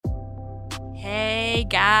Hey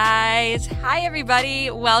guys. Hi everybody.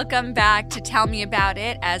 Welcome back to Tell Me About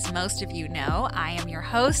It. As most of you know, I am your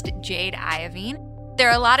host, Jade Iovine. There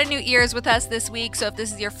are a lot of new ears with us this week, so if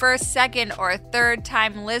this is your first, second, or third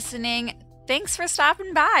time listening, thanks for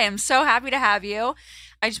stopping by. I'm so happy to have you.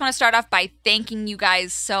 I just want to start off by thanking you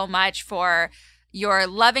guys so much for your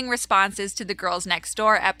loving responses to the Girls Next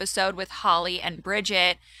Door episode with Holly and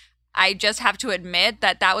Bridget. I just have to admit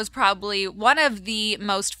that was probably one of the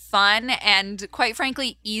most fun and, quite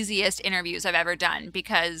frankly, easiest interviews I've ever done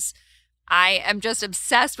because I am just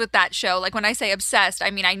obsessed with that show. Like, when I say obsessed, I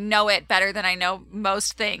mean I know it better than I know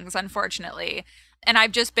most things, unfortunately. And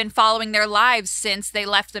I've just been following their lives since they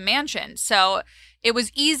left the mansion. So it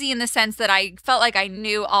was easy in the sense that I felt like I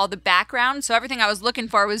knew all the background. So everything I was looking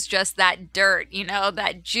for was just that dirt,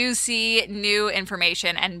 that juicy new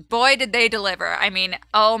information. And boy, did they deliver. I mean,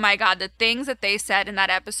 oh my God, the things that they said in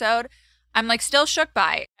that episode, I'm like still shook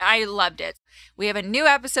by. I loved it. We have a new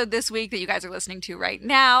episode this week that you guys are listening to right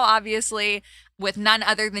now, obviously, with none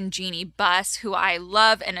other than Jeannie Buss, who I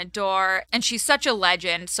love and adore. And she's such a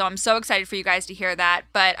legend, so I'm so excited for you guys to hear that.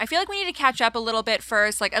 But I feel like we need to catch up a little bit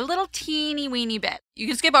first, like a little teeny weeny bit. You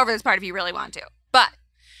can skip over this part if you really want to. But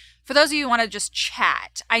for those of you who want to just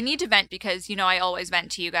chat, I need to vent because, I always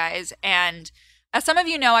vent to you guys. And as some of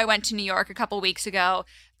you know, I went to New York a couple weeks ago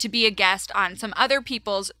to be a guest on some other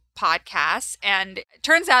people's podcasts. And it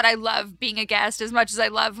turns out I love being a guest as much as I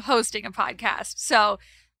love hosting a podcast. So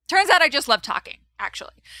turns out I just love talking,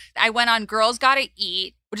 actually. I went on Girls Gotta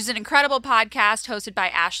Eat, which is an incredible podcast hosted by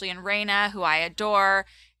Ashley and Raina, who I adore.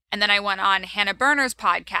 And then I went on Hannah Berner's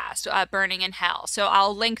podcast, Burning in Hell. So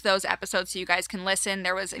I'll link those episodes so you guys can listen.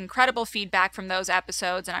 There was incredible feedback from those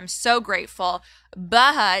episodes, and I'm so grateful.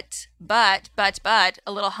 But,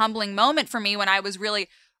 a little humbling moment for me when I was really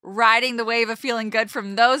riding the wave of feeling good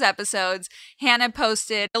from those episodes, Hannah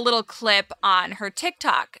posted a little clip on her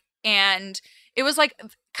TikTok, and it was like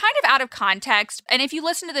kind of out of context. And if you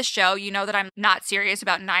listen to the show, you know that I'm not serious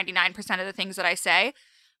about 99% of the things that I say.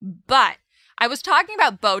 But I was talking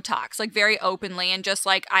about Botox, like very openly, and just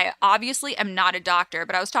like, I obviously am not a doctor,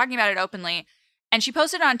 but I was talking about it openly. And she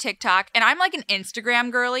posted it on TikTok, and I'm like an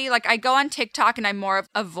Instagram girly. Like, I go on TikTok and I'm more of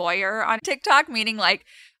a voyeur on TikTok, meaning like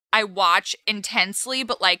I watch intensely,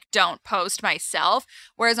 but like don't post myself.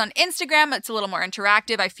 Whereas on Instagram, it's a little more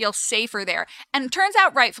interactive. I feel safer there. And it turns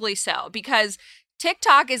out rightfully so, because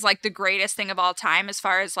TikTok is like the greatest thing of all time as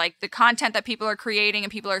far as like the content that people are creating,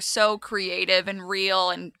 and people are so creative and real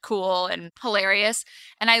and cool and hilarious.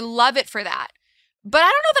 And I love it for that. But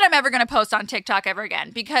I don't know that I'm ever going to post on TikTok ever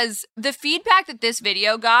again, because the feedback that this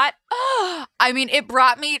video got, it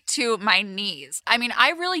brought me to my knees. I mean,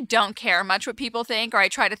 I really don't care much what people think, or I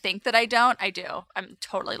try to think that I don't. I do. I'm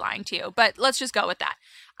totally lying to you, but let's just go with that.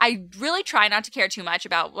 I really try not to care too much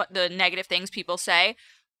about what the negative things people say.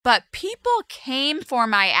 But people came for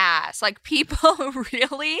my ass. Like, people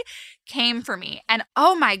really came for me. And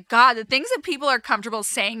oh my God, the things that people are comfortable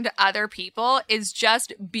saying to other people is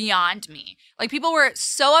just beyond me. Like, people were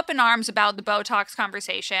so up in arms about the Botox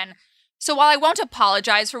conversation. So while I won't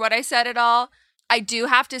apologize for what I said at all, I do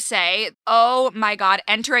have to say, oh my God,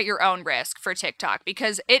 enter at your own risk for TikTok,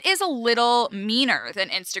 because it is a little meaner than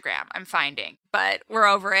Instagram, I'm finding. But we're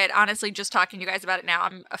over it. Honestly, just talking to you guys about it now,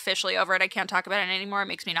 I'm officially over it. I can't talk about it anymore. It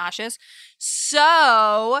makes me nauseous.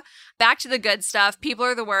 So back to the good stuff. People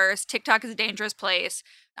are the worst. TikTok is a dangerous place.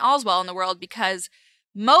 All's well in the world, because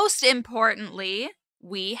most importantly,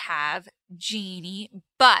 we have Jeannie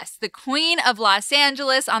Buss, the Queen of Los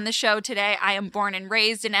Angeles, on the show today. I am born and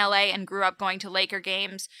raised in LA and grew up going to Laker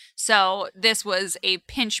games, so this was a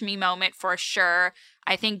pinch me moment for sure.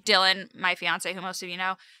 I think Dylan, my fiance, who most of you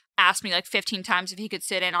know, asked me like 15 times if he could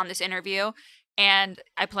sit in on this interview, and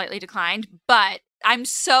I politely declined. But I'm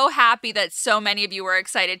so happy that so many of you were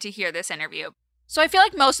excited to hear this interview. So I feel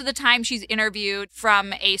like most of the time she's interviewed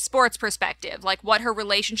from a sports perspective, like what her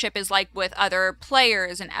relationship is like with other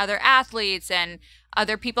players and other athletes and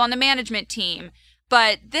other people on the management team.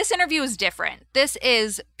 But this interview is different. This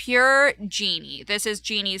is pure Jeannie. This is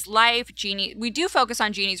Jeannie's life. We do focus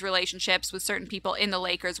on Jeannie's relationships with certain people in the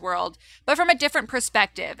Lakers world, but from a different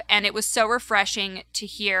perspective. And it was so refreshing to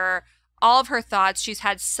hear all of her thoughts. She's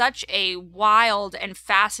had such a wild and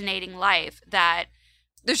fascinating life that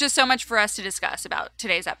there's just so much for us to discuss about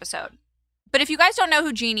today's episode. But if you guys don't know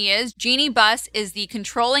who Jeannie is, Jeannie Buss is the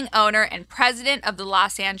controlling owner and president of the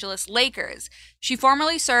Los Angeles Lakers. She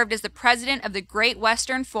formerly served as the president of the Great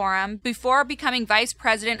Western Forum before becoming vice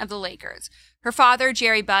president of the Lakers. Her father,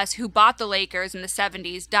 Jerry Buss, who bought the Lakers in the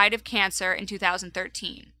 70s, died of cancer in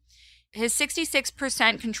 2013. His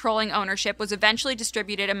 66% controlling ownership was eventually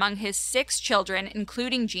distributed among his 6 children,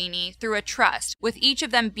 including Jeannie, through a trust, with each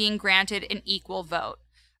of them being granted an equal vote.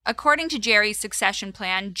 According to Jerry's succession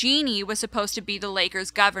plan, Jeannie was supposed to be the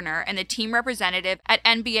Lakers' governor and the team representative at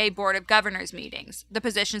NBA Board of Governors meetings, the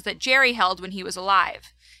positions that Jerry held when he was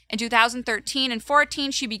alive. In 2013 and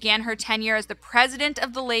 14, she began her tenure as the president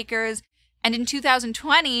of the Lakers, and in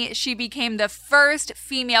 2020, she became the first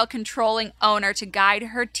female controlling owner to guide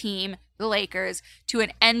her team, the Lakers, to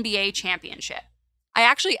an NBA championship. I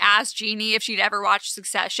actually asked Jeannie if she'd ever watched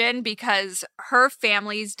Succession because her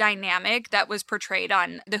family's dynamic that was portrayed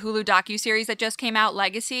on the Hulu docuseries that just came out,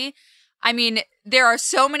 Legacy, I mean, there are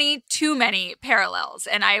too many parallels.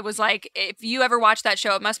 And I was like, if you ever watch that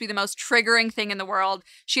show, it must be the most triggering thing in the world.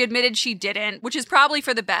 She admitted she didn't, which is probably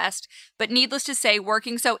for the best. But needless to say,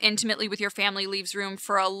 working so intimately with your family leaves room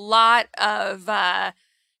for a lot of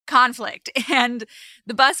conflict. And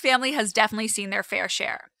the Buss family has definitely seen their fair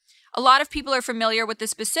share. A lot of people are familiar with the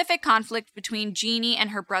specific conflict between Jeannie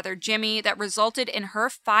and her brother Jimmy that resulted in her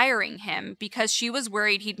firing him because she was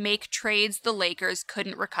worried he'd make trades the Lakers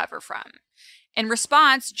couldn't recover from. In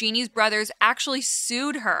response, Jeannie's brothers actually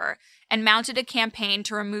sued her and mounted a campaign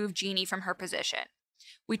to remove Jeannie from her position.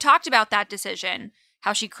 We talked about that decision,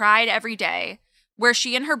 how she cried every day, where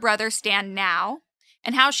she and her brother stand now,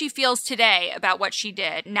 and how she feels today about what she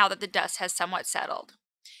did now that the dust has somewhat settled.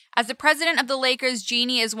 As the president of the Lakers,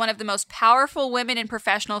 Jeannie is one of the most powerful women in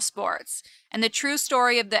professional sports, and the true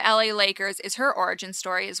story of the LA Lakers is her origin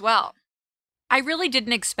story as well. I really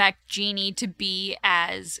didn't expect Jeannie to be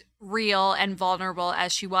as real and vulnerable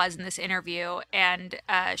as she was in this interview, and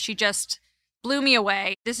she just blew me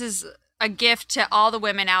away. This is a gift to all the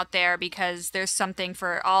women out there because there's something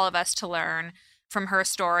for all of us to learn from her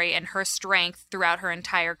story and her strength throughout her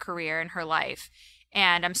entire career and her life.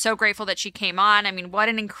 And I'm so grateful that she came on. I mean, what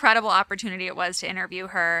an incredible opportunity it was to interview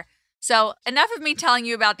her. So enough of me telling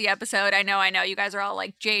you about the episode. I know. You guys are all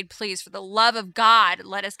like, Jade, please, for the love of God,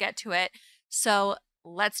 let us get to it. So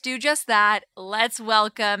let's do just that. Let's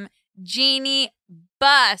welcome Jeannie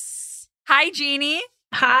Buss. Hi, Jeannie.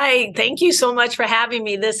 Hi, thank you so much for having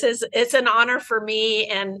me. It's an honor for me,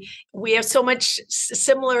 and we have so much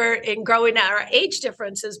similar in growing up. Our age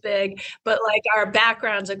difference is big, but like our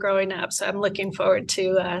backgrounds are growing up. So I'm looking forward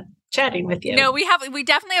to chatting with you. No, we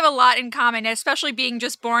definitely have a lot in common, especially being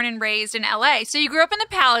just born and raised in LA. So you grew up in the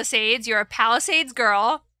Palisades. You're a Palisades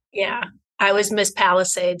girl. Yeah, I was Miss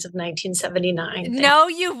Palisades of 1979. No,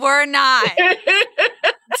 you were not.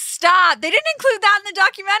 Stop. They didn't include that in the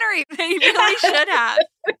documentary. They really should have.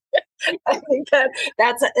 I think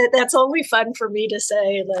that's only fun for me to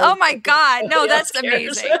say. Like, oh my God. No, that's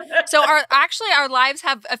amazing. So our lives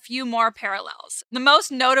have a few more parallels. The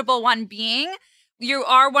most notable one being you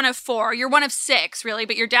are one of 4. You're one of 6, really,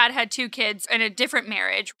 but your dad had 2 kids in a different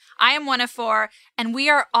marriage. I am one of 4, and we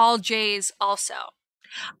are all Jays also.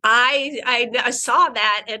 I saw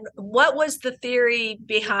that. And what was the theory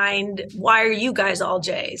behind why are you guys all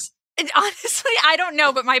Jays? And honestly, I don't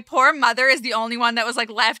know, but my poor mother is the only one that was like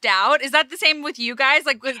left out. Is that the same with you guys?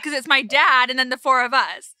 Like, because it's my dad and then the 4 of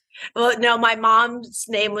us. Well, no, my mom's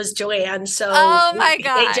name was Joanne. So oh my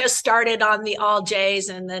God. They just started on the all Jays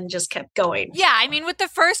and then just kept going. Yeah. I mean, with the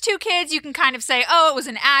first 2 kids, you can kind of say, oh, it was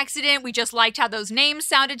an accident. We just liked how those names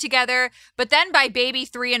sounded together. But then by baby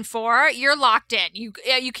 3 and 4, you're locked in. You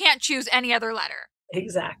can't choose any other letter.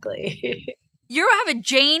 Exactly. You have a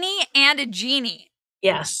Janie and a Jeannie.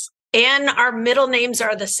 Yes. And our middle names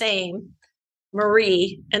are the same,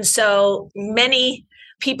 Marie. And so many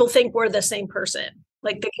people think we're the same person.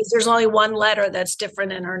 Like, because there's only one letter that's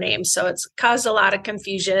different in her name. So it's caused a lot of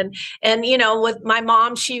confusion. And, with my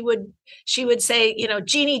mom, she would say,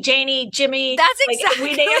 Jeannie, Janie, Jimmy. That's exactly.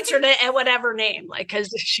 We'd answer it at whatever name, like,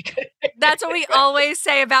 because she could. That's what we always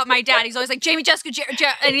say about my dad. He's always like, Jamie, Jessica,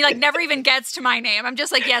 and he like never even gets to my name. I'm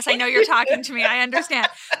just like, yes, I know you're talking to me. I understand.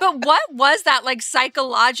 But what was that like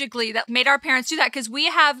psychologically that made our parents do that? Because we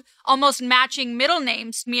have almost matching middle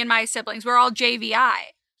names, me and my siblings. We're all JVI.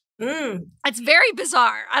 It's very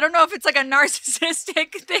bizarre. I don't know if it's like a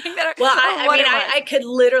narcissistic thing. I could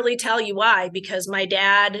literally tell you why, because my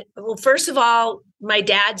dad, well, first of all, my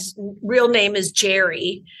dad's real name is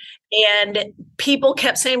Jerry. And people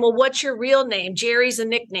kept saying, well, what's your real name? Jerry's a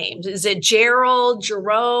nickname. Is it Gerald,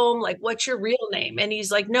 Jerome? Like, what's your real name? And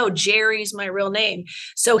he's like, no, Jerry's my real name.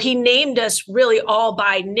 So he named us really all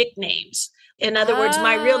by nicknames. In other words,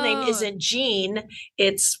 my real name isn't Jean.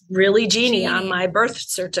 It's really Jeannie on my birth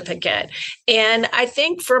certificate. And I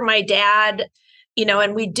think for my dad,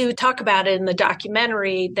 and we do talk about it in the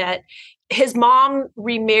documentary, that his mom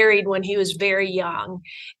remarried when he was very young.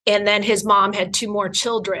 And then his mom had 2 more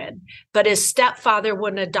children, but his stepfather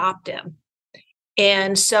wouldn't adopt him.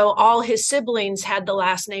 And so all his siblings had the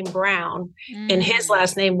last name Brown, and his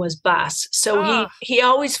last name was Buss. So he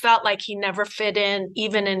always felt like he never fit in,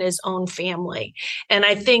 even in his own family. And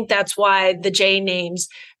I think that's why the J names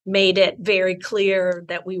made it very clear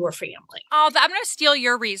that we were family. Oh, I'm going to steal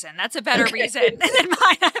your reason. That's a better reason than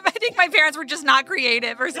mine. I think my parents were just not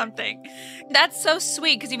creative or something. That's so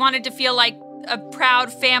sweet because he wanted to feel like a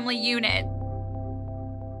proud family unit.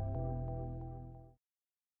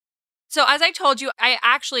 So as I told you, I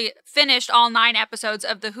actually finished all 9 episodes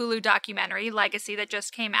of the Hulu documentary, Legacy, that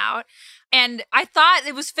just came out. And I thought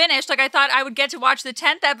it was finished. Like, I thought I would get to watch the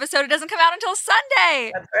 10th episode. It doesn't come out until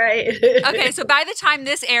Sunday. That's right. Okay, so by the time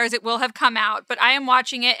this airs, it will have come out. But I am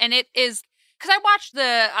watching it, and it is... Because I watched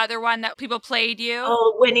the other one that people played you.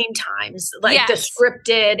 Oh, Winning Times. Like the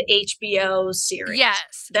scripted HBO series.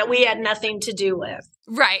 Yes. That we had nothing to do with.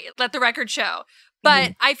 Right. Let the record show.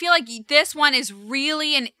 But I feel like this one is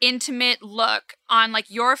really an intimate look on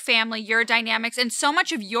like your family, your dynamics, and so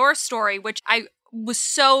much of your story, which I was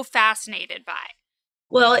so fascinated by.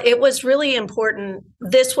 Well, it was really important.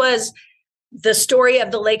 This was the story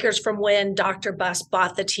of the Lakers from when Dr. Buss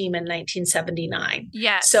bought the team in 1979.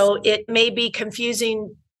 Yes. So it may be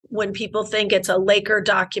confusing when people think it's a Laker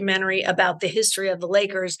documentary about the history of the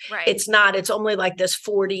Lakers. Right. It's not. It's only like this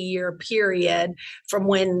 40-year period from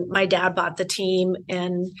when my dad bought the team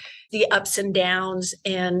and the ups and downs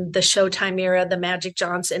and the Showtime era, the Magic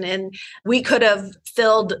Johnson. And we could have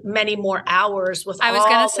filled many more hours with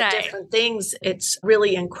all the different things. It's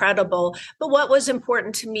really incredible. But what was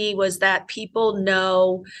important to me was that people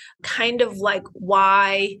know kind of like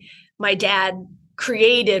why my dad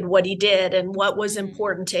created what he did and what was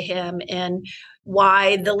important to him and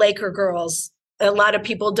why the Laker girls. A lot of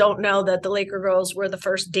people don't know that the Laker girls were the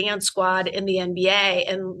first dance squad in the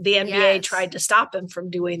NBA, and the NBA tried to stop him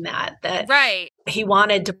from doing that. Right. He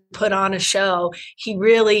wanted to put on a show.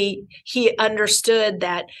 He understood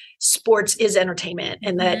that sports is entertainment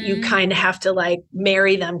and that you kind of have to like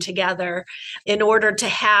marry them together in order to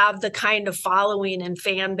have the kind of following and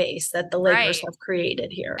fan base that the Lakers have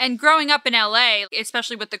created here. And growing up in LA,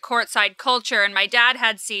 especially with the courtside culture, and my dad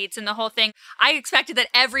had seats and the whole thing, I expected that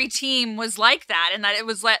every team was like that and that it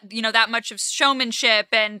was, that much of showmanship.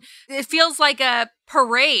 And it feels like a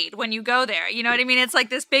parade when you go there. You know what I mean? It's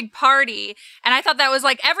like this big party. And I thought that was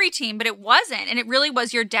like every team, but it wasn't. And it really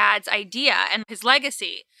was your dad's idea and his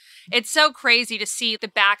legacy. It's so crazy to see the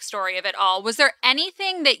backstory of it all. Was there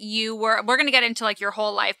anything that we're going to get into like your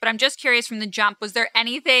whole life, but I'm just curious from the jump, was there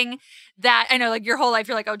anything that, I know like your whole life,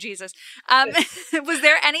 you're like, oh, Jesus. Was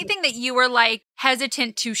there anything that you were like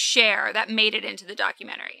hesitant to share that made it into the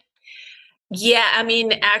documentary? Yeah. I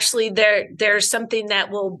mean, actually there's something that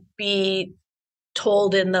will be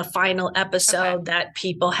told in the final episode that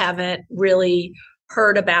people haven't really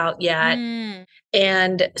heard about yet.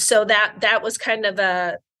 And so that was kind of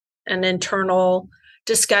an internal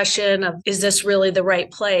discussion of, is this really the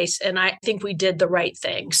right place? And I think we did the right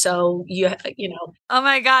thing. So you know. Oh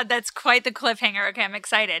my God, that's quite the cliffhanger. Okay, I'm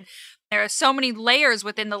excited. There are so many layers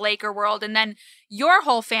within the Laker world, and then your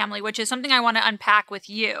whole family, which is something I want to unpack with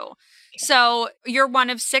you. So you're one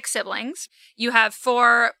of 6 siblings. You have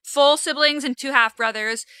 4 full siblings and 2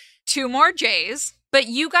 half-brothers, 2 more J's. But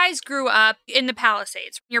you guys grew up in the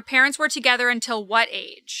Palisades. Your parents were together until what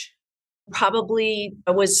age? Probably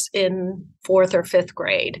I was in 4th or 5th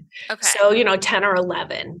grade. Okay. So, 10 or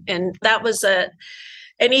 11. And that was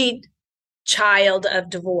any child of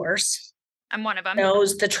divorce. I'm one of them.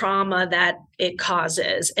 Knows the trauma that it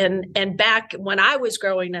causes. And back when I was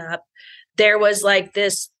growing up, there was like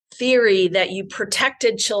this theory that you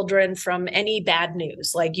protected children from any bad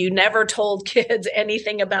news. Like you never told kids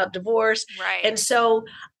anything about divorce. Right. And so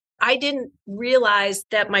I didn't realize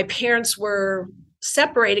that my parents were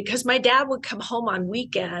separated because my dad would come home on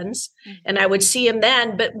weekends and I would see him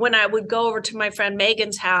then. But when I would go over to my friend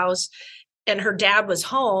Megan's house and her dad was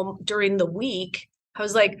home during the week, I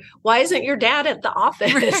was like, why isn't your dad at the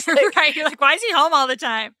office? Right. You're like, why is he home all the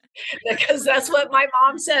time? Because that's what my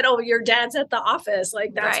mom said. Oh, your dad's at the office.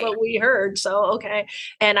 Like that's what we heard. So, okay.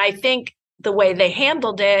 And I think the way they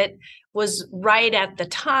handled it was right at the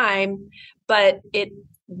time, but it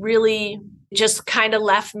really just kind of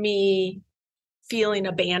left me feeling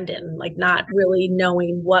abandoned, like not really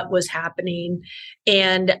knowing what was happening.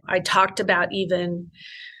 And I talked about even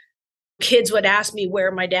kids would ask me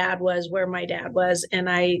where my dad was. And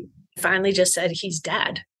I finally just said, he's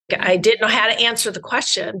dead. I didn't know how to answer the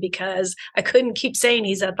question because I couldn't keep saying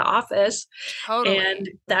he's at the office. Totally. And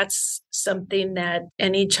that's something that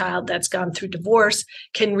any child that's gone through divorce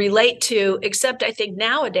can relate to, except I think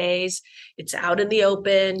nowadays it's out in the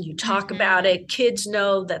open. You talk about it. Kids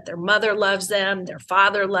know that their mother loves them, their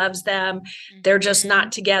father loves them. They're just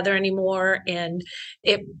not together anymore. And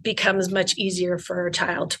it becomes much easier for a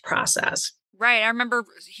child to process. Right. I remember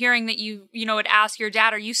hearing that you would ask your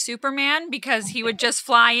dad, are you Superman? Because he would just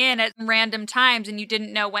fly in at random times and you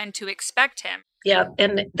didn't know when to expect him. Yeah.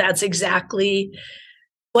 And that's exactly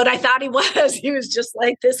what I thought he was. He was just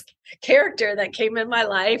like this character that came in my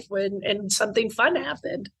life and something fun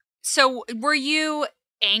happened. So were you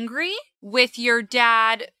angry with your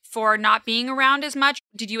dad for not being around as much?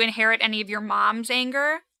 Did you inherit any of your mom's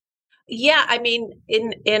anger? Yeah. I mean,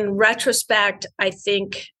 in retrospect, I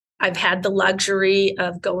think I've had the luxury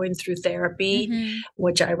of going through therapy,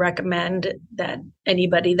 which I recommend that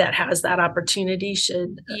anybody that has that opportunity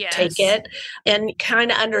should take it, and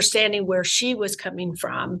kind of understanding where she was coming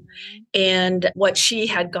from and what she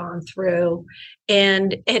had gone through.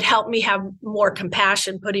 And it helped me have more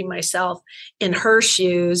compassion, putting myself in her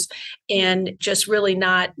shoes and just really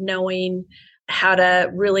not knowing how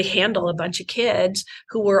to really handle a bunch of kids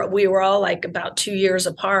we were all like about 2 years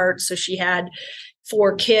apart. So she had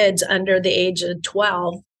 4 kids under the age of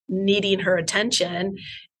 12 needing her attention.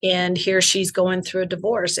 And here she's going through a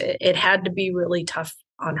divorce. It had to be really tough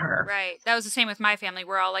on her. Right. That was the same with my family.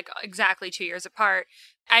 We're all like exactly 2 years apart.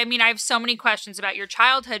 I mean, I have so many questions about your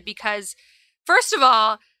childhood because, first of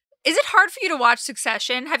all, is it hard for you to watch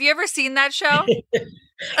Succession? Have you ever seen that show?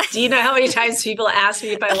 Do you know how many times people ask me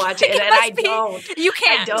if I watch it? And I don't. You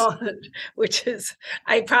can't. I don't, which is,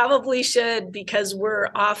 I probably should, because we're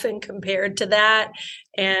often compared to that.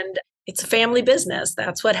 And it's a family business.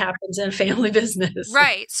 That's what happens in a family business.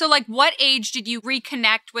 Right. So like what age did you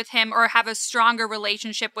reconnect with him or have a stronger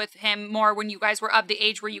relationship with him more when you guys were of the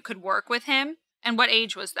age where you could work with him? And what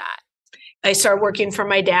age was that? I started working for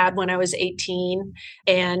my dad when I was 18.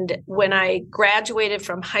 And when I graduated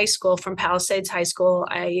from high school, from Palisades High School,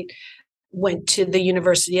 I went to the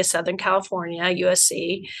University of Southern California,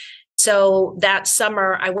 USC. So that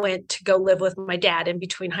summer, I went to go live with my dad in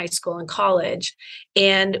between high school and college.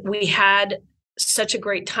 And we had such a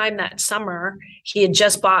great time that summer. He had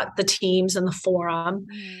just bought the teams and the Forum.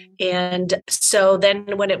 And so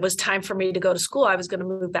then when it was time for me to go to school, I was going to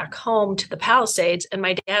move back home to the Palisades. And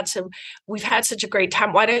my dad said, we've had such a great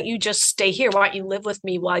time. Why don't you just stay here? Why don't you live with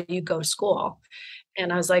me while you go to school?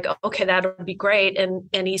 And I was like, okay, that would be great.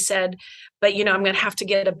 And he said, but I'm going to have to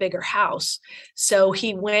get a bigger house. So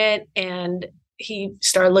he went and he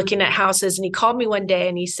started looking at houses, and he called me one day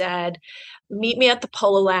and he said, meet me at the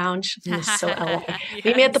Polo Lounge. This is so LA. Yes.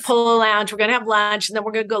 Meet me at the Polo Lounge. We're going to have lunch, and then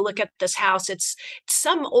we're going to go look at this house. It's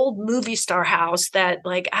some old movie star house that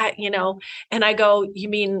and I go, you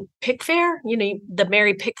mean Pickfair? The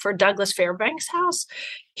Mary Pickford Douglas Fairbanks house?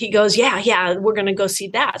 He goes, yeah, we're going to go see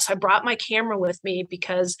that. So I brought my camera with me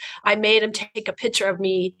because I made him take a picture of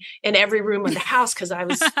me in every room of the house because I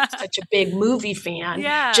was such a big movie fan.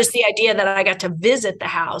 Yeah. Just the idea that I got to visit the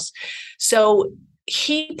house. So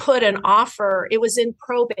he put an offer. It was in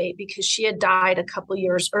probate because she had died a couple of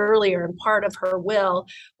years earlier. And part of her will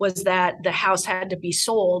was that the house had to be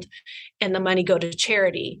sold and the money go to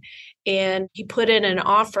charity. And he put in an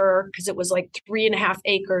offer because it was like 3.5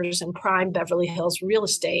 acres in prime Beverly Hills real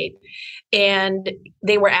estate. And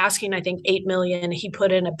they were asking, I think, $8 million. He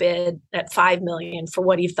put in a bid at $5 million for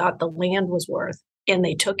what he thought the land was worth. And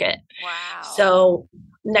they took it. Wow. So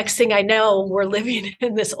next thing I know, we're living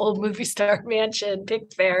in this old movie star mansion,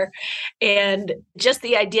 Pickfair. And just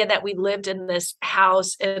the idea that we lived in this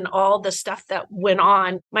house and all the stuff that went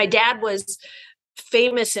on. My dad was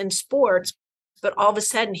famous in sports, but all of a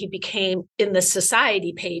sudden he became in the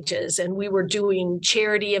society pages, and we were doing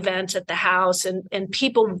charity events at the house. And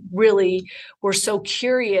people really were so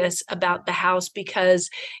curious about the house because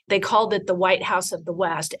they called it the White House of the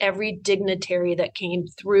West. Every dignitary that came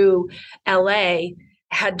through LA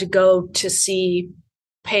had to go to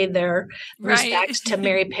pay their respects to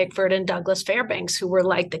Mary Pickford and Douglas Fairbanks, who were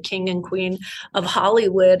like the king and queen of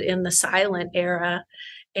Hollywood in the silent era.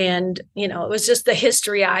 And, it was just the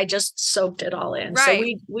history. I just soaked it all in. Right. So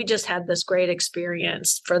we just had this great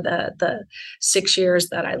experience for the 6 years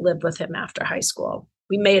that I lived with him after high school.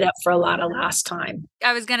 We made up for a lot of lost time.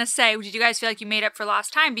 I was going to say, did you guys feel like you made up for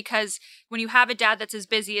lost time? Because when you have a dad that's as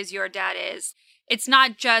busy as your dad is, it's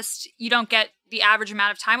not just you don't get the average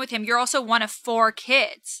amount of time with him. You're also one of 4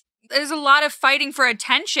 kids. There's a lot of fighting for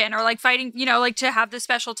attention or like fighting, like to have this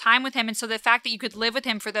special time with him. And so the fact that you could live with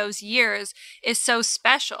him for those years is so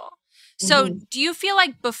special. So do you feel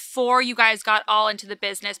like before you guys got all into the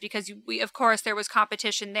business, because of course, there was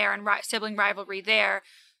competition there and sibling rivalry there,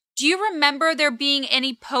 do you remember there being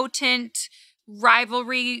any potent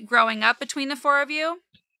rivalry growing up between the four of you?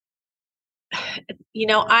 You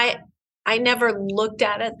know, I never looked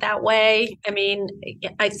at it that way. I mean,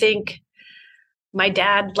 I think my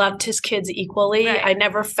dad loved his kids equally. Right. I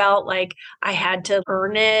never felt like I had to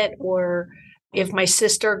earn it, or if my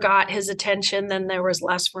sister got his attention, then there was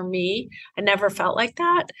less for me. I never felt like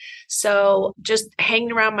that. So just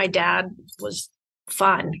hanging around my dad was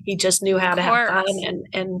fun. He just knew how to have fun,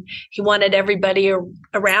 and he wanted everybody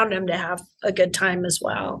around him to have a good time as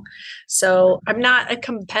well. So I'm not a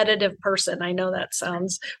competitive person. I know that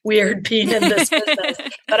sounds weird being in this business,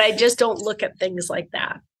 but I just don't look at things like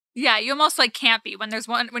that. Yeah, you almost like can't be when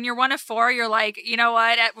you're one of four. You're like, you know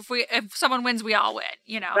what? If someone wins, we all win.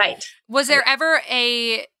 You know, right? Was there ever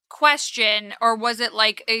a question, or was it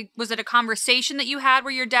a conversation that you had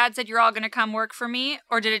where your dad said, "You're all going to come work for me,"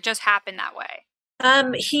 or did it just happen that way?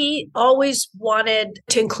 He always wanted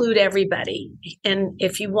to include everybody. And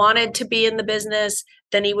if you wanted to be in the business,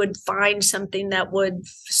 then he would find something that would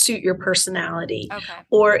suit your personality. Okay.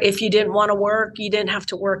 Or if you didn't want to work, you didn't have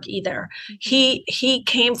to work either. He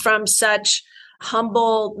came from such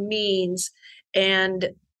humble means, and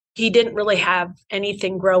he didn't really have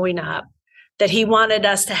anything growing up, that he wanted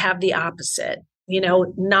us to have the opposite,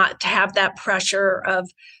 not to have that pressure of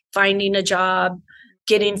finding a job,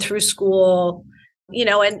 getting through school.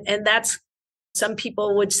 And that's, some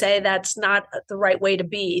people would say that's not the right way to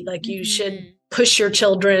be. Like you should push your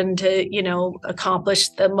children to, accomplish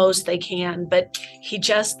the most they can. But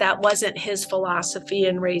that wasn't his philosophy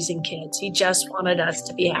in raising kids. He just wanted us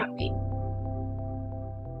to be happy.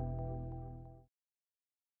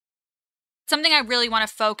 Something I really want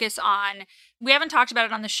to focus on, we haven't talked about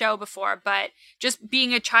it on the show before, but just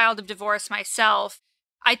being a child of divorce myself,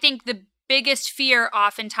 I think the biggest fear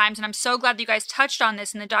oftentimes, and I'm so glad that you guys touched on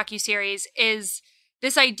this in the docuseries, is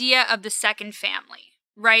this idea of the second family,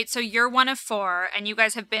 right? So you're one of four, and you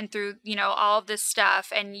guys have been through, all of this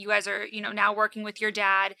stuff, and you guys are, now working with your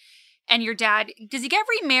dad. And your dad, does he get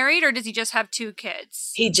remarried, or does he just have two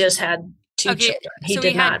kids? He just had two children. He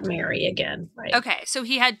did not marry again, right? Okay, so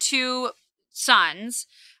he had two sons.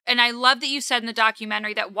 And I love that you said in the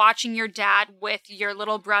documentary that watching your dad with your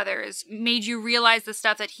little brothers made you realize the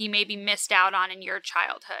stuff that he maybe missed out on in your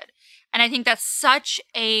childhood. And I think that's such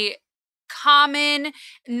a common,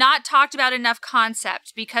 not talked about enough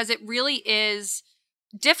concept, because it really is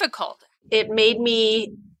difficult. It made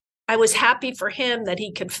me, I was happy for him that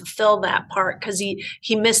he could fulfill that part, because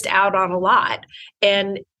he missed out on a lot.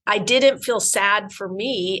 And I didn't feel sad for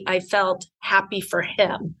me. I felt happy for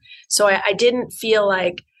him. So I didn't feel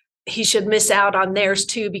like he should miss out on theirs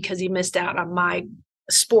too, because he missed out on my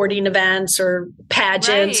sporting events or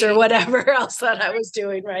pageants or whatever else that I was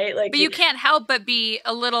doing, right? But you can't help but be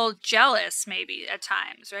a little jealous maybe at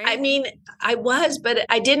times, right? I mean, I was, but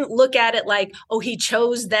I didn't look at it like, oh, he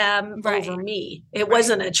chose them over me. It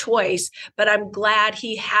wasn't a choice, but I'm glad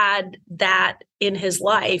he had that in his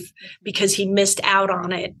life, because he missed out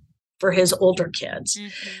on it for his older kids.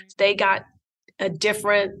 They got a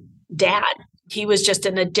different dad. He was just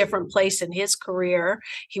in a different place in his career.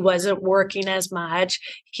 He wasn't working as much.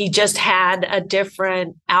 He just had a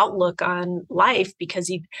different outlook on life, because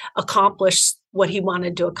he accomplished what he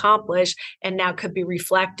wanted to accomplish, and now could be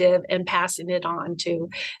reflective and passing it on to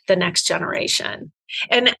the next generation.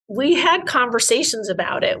 And we had conversations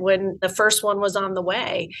about it when the first one was on the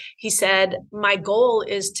way. He said, my goal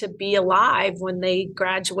is to be alive when he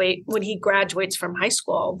graduates from high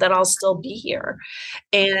school, that I'll still be here.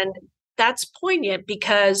 And that's poignant,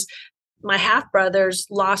 because my half brothers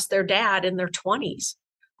lost their dad in their 20s.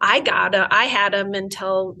 I had him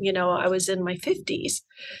until, I was in my 50s.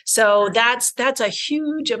 So that's a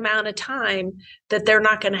huge amount of time that they're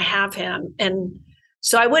not going to have him. And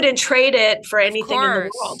so I wouldn't trade it for anything in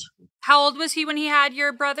the world. How old was he when he had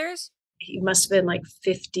your brothers? He must have been like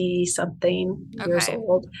 50 something years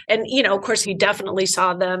old. And, of course, he definitely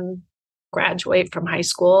saw them graduate from high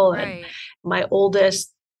school. And my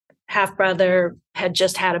oldest half brother had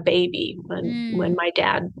just had a baby when my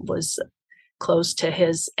dad was close to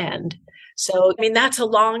his end. So, I mean, that's a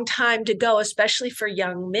long time to go, especially for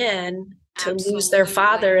young men. To lose their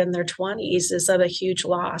father in their 20s is a huge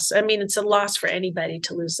loss. I mean, it's a loss for anybody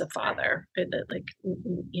to lose a father.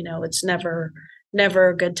 It's never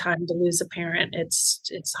a good time to lose a parent.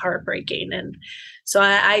 It's heartbreaking. And so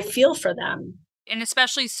I feel for them. And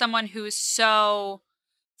especially someone who is so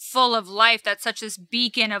full of life, that's such this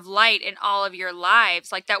beacon of light in all of your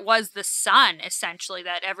lives. Like that was the sun, essentially,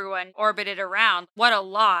 that everyone orbited around. What a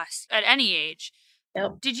loss at any age.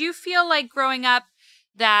 Yep. Did you feel like growing up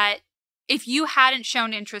that if you hadn't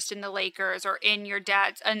shown interest in the Lakers or in your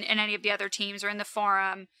dad's and any of the other teams or in the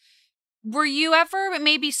Forum, were you ever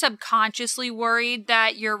maybe subconsciously worried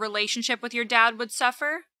that your relationship with your dad would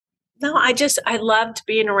suffer? No, I loved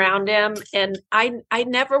being around him. And I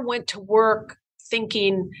never went to work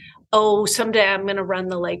thinking, oh, someday I'm going to run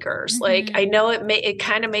the Lakers. Mm-hmm. Like, I know it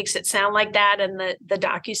kind of makes it sound like that in the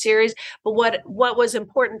docuseries, but what was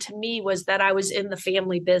important to me was that I was in the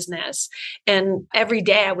family business. And every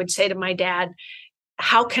day I would say to my dad,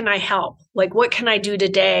 how can I help? Like, what can I do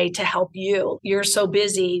today to help you? You're so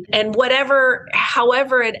busy. And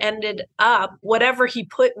however it ended up, whatever he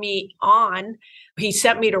put me on, he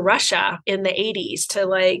sent me to Russia in the 80s to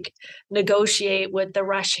like negotiate with the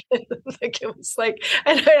Russians. Like it was like,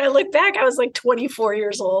 and I look back, I was like 24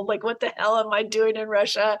 years old. Like, what the hell am I doing in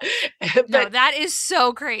Russia? But no, that is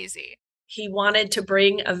so crazy. He wanted to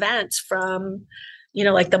bring events from,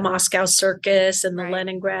 like the Moscow Circus and the Right.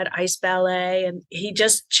 Leningrad Ice Ballet. And he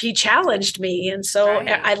challenged me. And so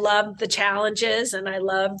Right. I loved the challenges, and I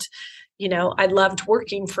loved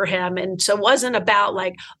working for him. And so it wasn't about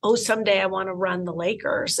like, oh, someday I want to run the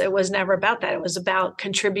Lakers. It was never about that. It was about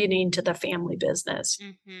contributing to the family business.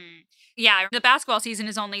 Mm-hmm. Yeah, the basketball season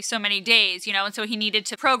is only so many days, and so he needed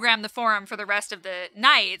to program the Forum for the rest of the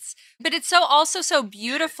nights. But it's also so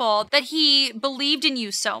beautiful that he believed in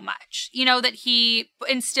you so much, that he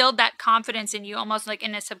instilled that confidence in you almost like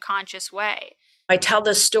in a subconscious way. I tell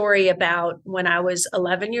this story about when I was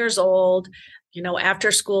 11 years old,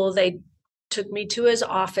 after school, they took me to his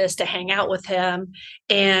office to hang out with him.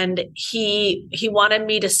 And he wanted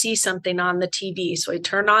me to see something on the TV. So he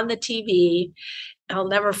turned on the TV. I'll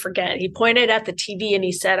never forget. He pointed at the TV and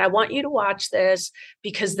he said, I want you to watch this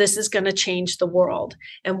because this is going to change the world.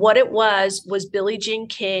 And what it was Billie Jean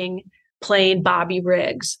King playing Bobby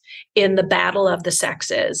Riggs in the Battle of the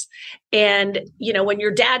Sexes. And, when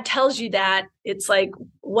your dad tells you that, it's like,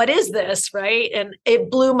 what is this? Right. And it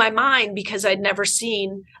blew my mind because I'd never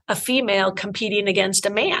seen a female competing against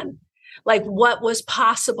a man. Like what was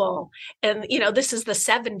possible. And, this is the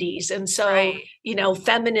 70s. And so, right.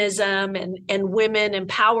 Feminism and women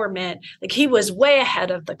empowerment, like he was way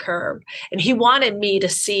ahead of the curve. And he wanted me to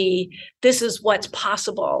see this is what's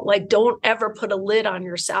possible. Like, don't ever put a lid on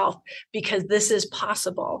yourself because this is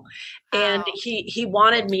possible. Wow. And he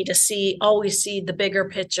wanted me to always see the bigger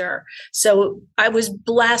picture. So I was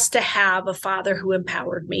blessed to have a father who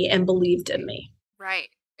empowered me and believed in me. Right.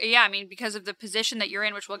 Yeah, I mean, because of the position that you're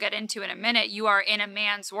in, which we'll get into in a minute, you are in a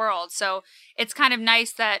man's world. So it's kind of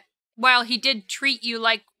nice that while he did treat you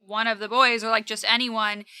like one of the boys or like just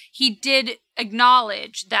anyone, he did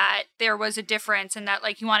acknowledge that there was a difference and that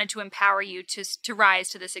like he wanted to empower you to rise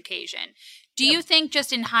to this occasion. Do you think,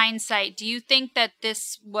 just in hindsight, do you think that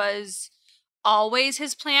this was always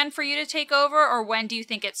his plan for you to take over, or when do you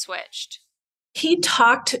think it switched? He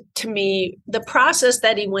talked to me, the process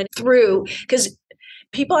that he went through, because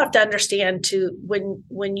people have to understand too,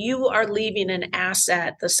 when you are leaving an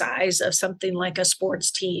asset the size of something like a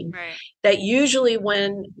sports team, right, that usually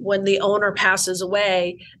when the owner passes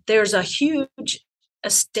away, there's a huge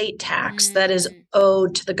estate tax that is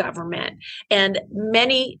owed to the government. And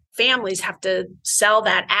many families have to sell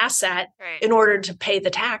that asset in order to pay the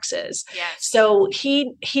taxes. Yes. So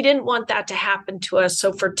he didn't want that to happen to us.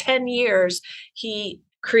 So for 10 years, he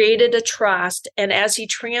created a trust. And as he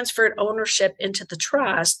transferred ownership into the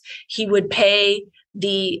trust, he would pay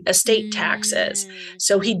the estate taxes.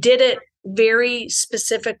 So he did it very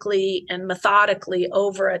specifically and methodically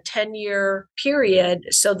over a 10-year period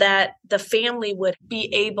so that the family would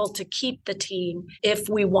be able to keep the team if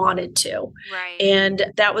we wanted to. Right.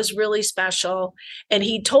 And that was really special. And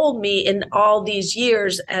he told me in all these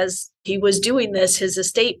years as he was doing this, his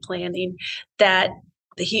estate planning, that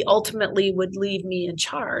he ultimately would leave me in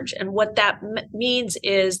charge. And what that means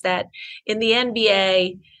is that in the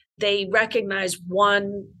NBA, they recognize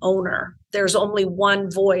one owner. There's only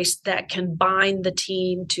one voice that can bind the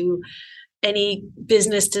team to any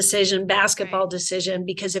business decision, basketball decision,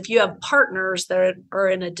 because if you have partners that are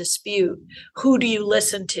in a dispute, who do you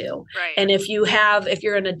listen to? Right. And if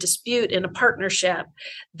you're in a dispute in a partnership,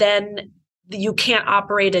 then you can't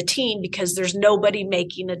operate a team because there's nobody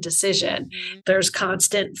making a decision. There's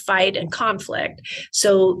constant fight and conflict.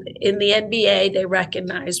 So in the NBA, they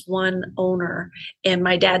recognize one owner. And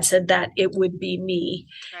my dad said that it would be me.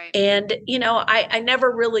 Right. And, I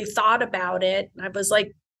never really thought about it. I was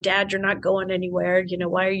like, Dad, you're not going anywhere.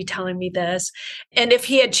 Why are you telling me this? And if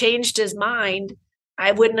he had changed his mind,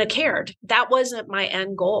 I wouldn't have cared. That wasn't my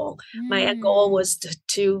end goal. My end goal was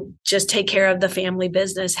to just take care of the family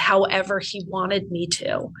business however he wanted me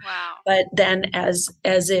to. Wow. But then as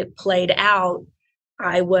it played out,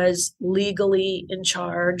 I was legally in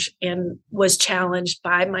charge and was challenged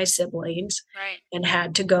by my siblings, right, and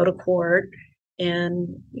had to go to court.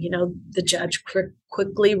 And, the judge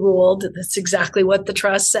quickly ruled that's exactly what the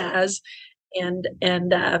trust says. And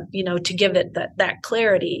to give it that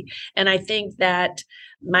clarity. And I think that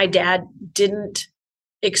my dad didn't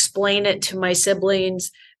explain it to my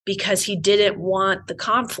siblings because he didn't want the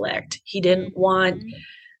conflict. He didn't want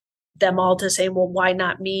them all to say, well, why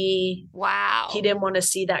not me? Wow. He didn't want to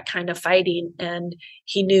see that kind of fighting. And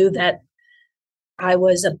he knew that I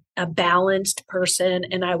was a balanced person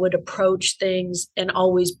and I would approach things and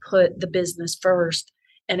always put the business first,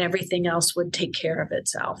 and everything else would take care of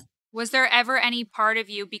itself. Was there ever any part of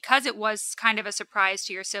you, because it was kind of a surprise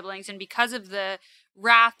to your siblings and because of the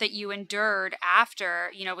wrath that you endured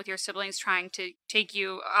after, with your siblings trying to take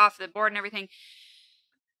you off the board and everything,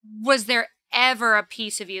 was there ever a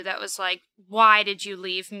piece of you that was like, why did you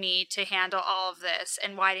leave me to handle all of this?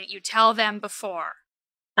 And why didn't you tell them before?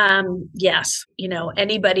 Yes.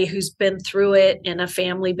 Anybody who's been through it in a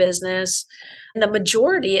family business, and the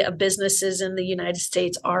majority of businesses in the United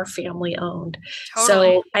States are family owned.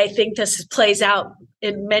 Totally. So I think this plays out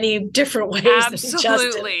in many different ways than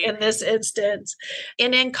just in this instance.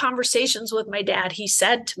 And in conversations with my dad, he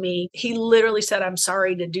said to me, he literally said, I'm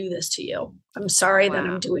sorry to do this to you. I'm sorry that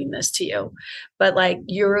I'm doing this to you. But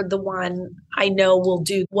you're the one I know will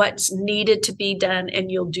do what's needed to be done, and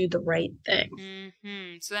you'll do the right thing.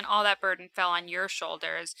 Mm-hmm. So then all that burden fell on your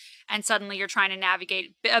shoulders, and suddenly you're trying to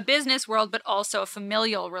navigate a business world, but also a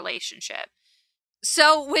familial relationship.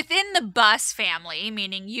 So within the Buss family,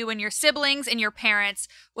 meaning you and your siblings and your parents,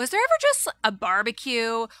 was there ever just a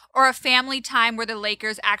barbecue or a family time where the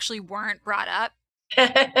Lakers actually weren't brought up?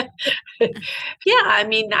 Yeah,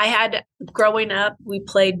 I had, growing up, we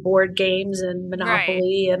played board games and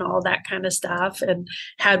Monopoly and all that kind of stuff, and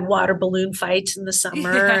had water balloon fights in the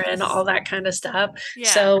summer and all that kind of stuff. Yeah.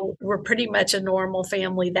 So we're pretty much a normal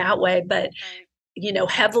family that way, but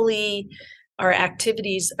heavily our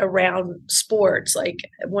activities around sports. Like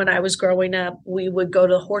when I was growing up, we would go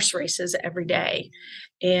to horse races every day.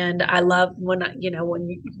 And I love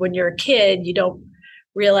when you're a kid, you don't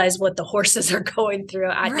realize what the horses are going through.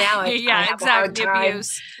 I have a hard time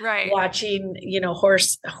watching,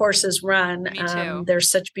 horses run. Me too. They're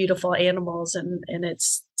such beautiful animals, and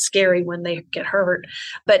it's scary when they get hurt.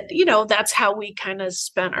 But, that's how we kind of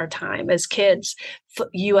spent our time as kids.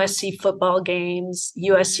 USC football games,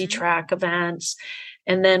 USC track events.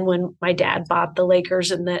 And then when my dad bought the Lakers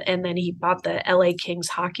and then he bought the LA Kings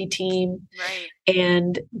hockey team,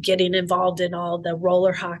 and getting involved in all the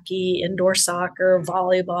roller hockey, indoor soccer,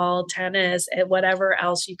 volleyball, tennis, and whatever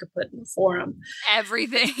else you could put in the forum.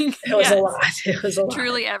 Everything. It was a lot. It was a lot.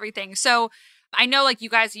 Truly everything. So I know you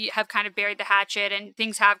guys have kind of buried the hatchet and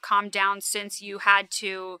things have calmed down since you had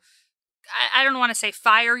to, I don't want to say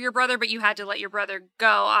fire your brother, but you had to let your brother go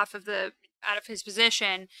out of his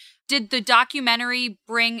position. Did the documentary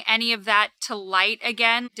bring any of that to light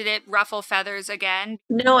again? Did it ruffle feathers again?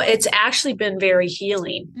 No, it's actually been very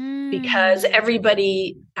healing because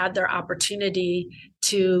everybody had their opportunity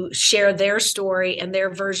to share their story and their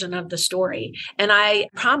version of the story. And I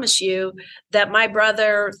promise you that my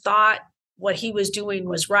brother thought what he was doing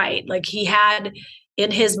was right. He had in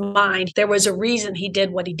his mind, there was a reason he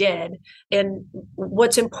did what he did. And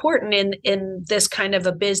what's important in this kind of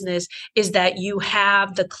a business is that you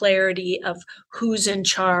have the clarity of who's in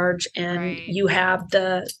charge, and you have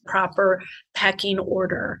the proper pecking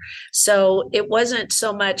order. So it wasn't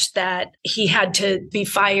so much that he had to be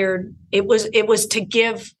fired. It was to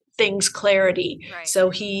give things clarity. So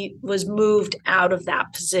he was moved out of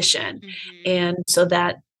that position. And so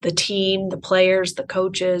that the team, the players, the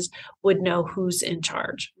coaches would know who's in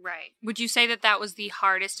charge. Right. Would you say that was the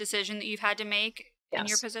hardest decision that you've had to make in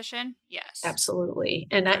your position? Yes. Absolutely.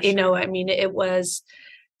 And it was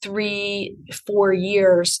 3-4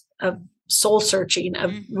 years of soul searching,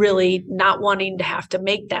 of really not wanting to have to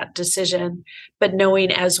make that decision, but knowing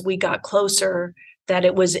as we got closer that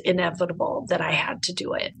it was inevitable that I had to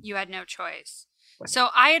do it. You had no choice. So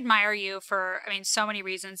I admire you for, so many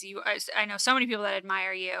reasons. I know so many people that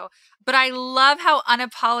admire you, but I love how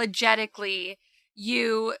unapologetically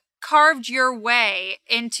you carved your way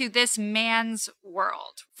into this man's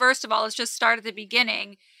world. First of all, let's just start at the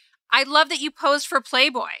beginning. I love that you posed for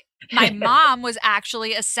Playboy. My mom was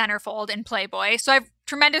actually a centerfold in Playboy, so I have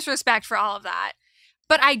tremendous respect for all of that.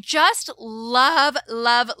 But I just love,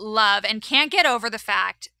 and can't get over the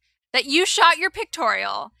fact that you shot your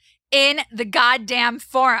pictorial in the goddamn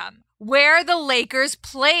Forum where the Lakers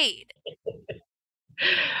played.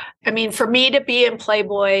 I mean, for me to be in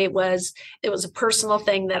Playboy it was a personal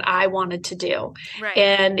thing that I wanted to do. Right.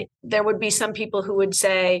 And there would be some people who would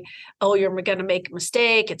say, oh, you're going to make a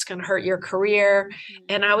mistake. It's going to hurt your career. Mm-hmm.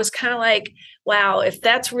 And I was kind of like, wow, if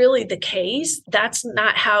that's really the case, that's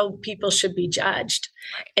not how people should be judged.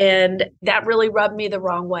 Right. And that really rubbed me the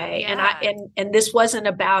wrong way. Yeah. And this wasn't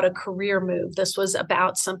about a career move. This was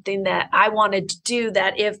about something that I wanted to do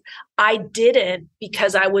that if I didn't,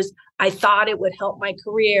 because I thought it would help my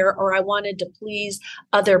career or I wanted to please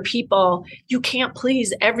other people. You can't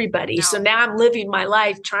please everybody. No. So now I'm living my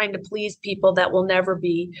life trying to please people that will never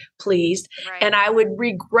be pleased. Right. And I would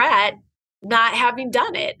regret not having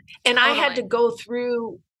done it. And totally. I had to go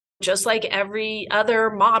through, just like every other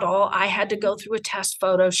model, I had to go through a test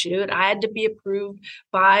photo shoot. I had to be approved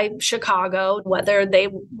by Chicago, whether they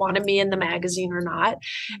wanted me in the magazine or not.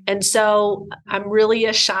 And so I'm really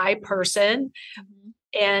a shy person.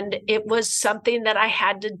 And it was something that I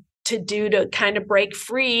had to do to kind of break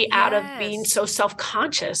free out of being so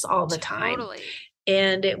self-conscious all the time. Totally.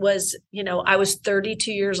 And it was, I was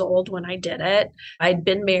 32 years old when I did it. I'd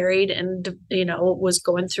been married and, was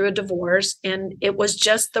going through a divorce, and it was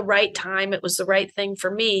just the right time. It was the right thing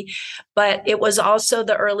for me. But it was also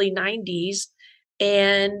the early 90s.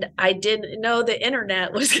 And I didn't know the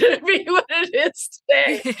internet was going to be what it is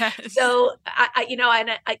today. Yes. So,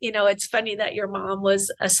 it's funny that your mom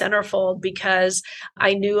was a centerfold, because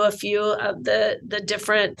I knew a few of the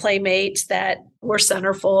different playmates that were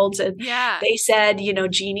centerfolds. And they said,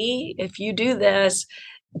 Jeannie, if you do this,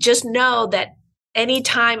 just know that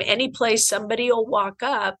anytime, any place, somebody will walk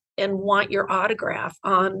up and want your autograph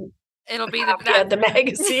on it'll be the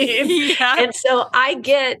magazine. And so I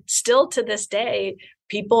get, still to this day,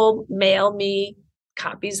 people mail me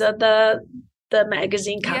copies of the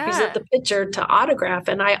magazine, copies of the picture to autograph.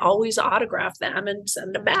 And I always autograph them and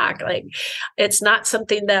send them back. Like, it's not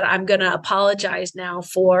something that I'm going to apologize now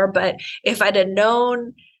for, but if I'd have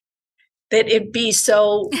known that it'd be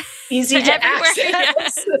so easy to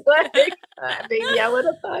access, maybe I would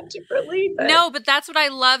have thought differently. But. No, but that's what I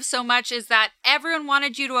love so much, is that everyone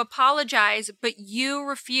wanted you to apologize, but you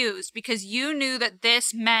refused, because you knew that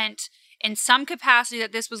this meant in some capacity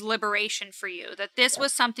that this was liberation for you, that this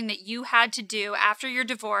was something that you had to do after your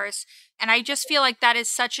divorce. And I just feel like that is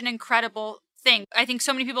such an incredible thing. I think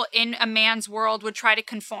so many people in a man's world would try to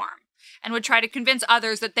conform and would try to convince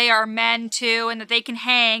others that they are men too and that they can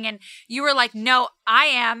hang. And you were like, no, I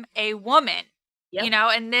am a woman,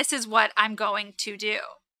 and this is what I'm going to do.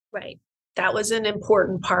 Right. That was an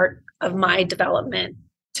important part of my development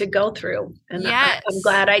to go through. And I'm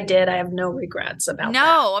glad I did. I have no regrets about that.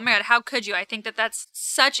 No, oh my God, how could you? I think that that's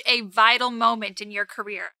such a vital moment in your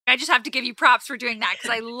career. I just have to give you props for doing that,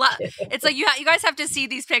 because I love, it's like you guys have to see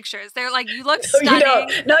these pictures. They're like, you look stunning. You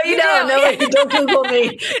don't. No, don't Google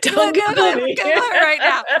me. Don't Google me. Google it right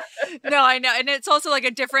now. No, I know. And it's also like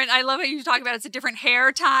a different, I love how you talk about it's a different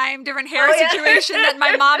hair situation that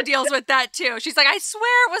my mom deals with that too. She's like, I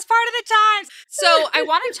swear it was part of the times. So I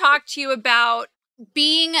want to talk to you about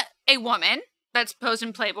being a woman that's posed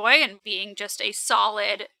in Playboy and being just a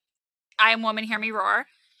solid, I am woman, hear me roar.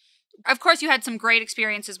 Of course, you had some great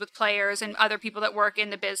experiences with players and other people that work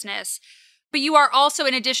in the business, but you are also,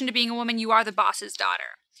 in addition to being a woman, you are the boss's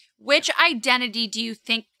daughter. Which identity do you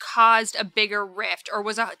think caused a bigger rift or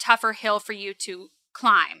was a tougher hill for you to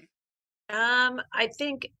climb? I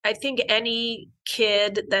think any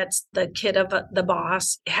kid that's the kid of the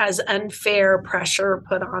boss has unfair pressure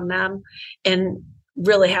put on them and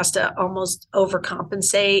really has to almost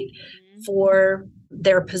overcompensate for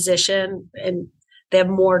their position, and they have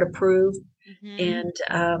more to prove. And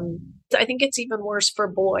I think it's even worse for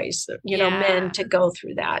boys, men, to go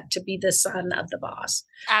through that, to be the son of the boss.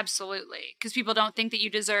 Absolutely. Because people don't think that you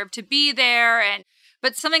deserve to be there.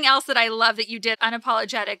 But something else that I love that you did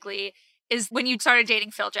unapologetically is when you started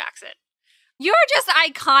dating Phil Jackson. You're just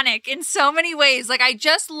iconic in so many ways. Like, I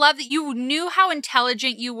just love that you knew how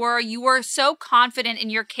intelligent you were. You were so confident in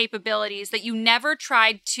your capabilities that you never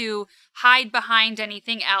tried to hide behind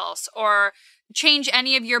anything else or change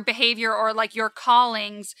any of your behavior or like your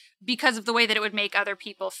callings because of the way that it would make other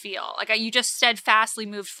people feel. Like, you just steadfastly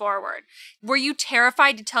moved forward. Were you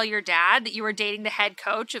terrified to tell your dad that you were dating the head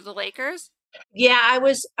coach of the Lakers? Yeah, I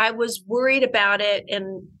was worried about it,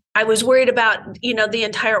 and I was worried about, the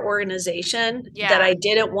entire organization, that I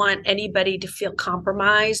didn't want anybody to feel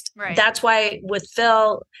compromised. Right. That's why with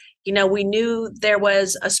Phil, we knew there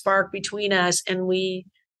was a spark between us, and we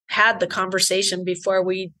had the conversation before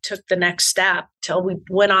we took the next step till we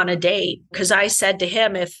went on a date. Because I said to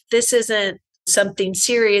him, if this isn't something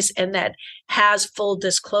serious and that has full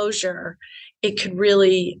disclosure, it could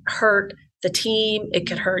really hurt the team. It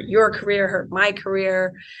could hurt your career, hurt my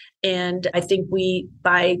career. And I think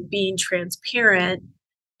by being transparent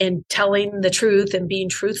and telling the truth and being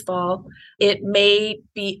truthful, it may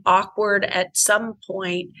be awkward at some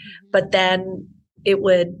point, but then it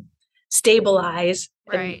would stabilize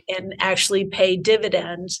and actually pay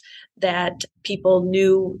dividends that people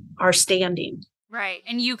knew are standing. Right.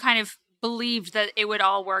 And you kind of believed that it would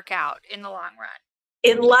all work out in the long run.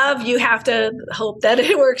 In love, you have to hope that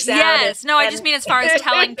it works out. Yes. No, I just mean as far as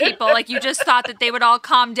telling people, like you just thought that they would all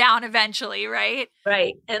calm down eventually, right?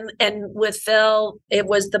 Right. And with Phil, it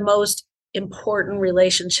was the most important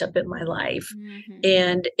relationship in my life.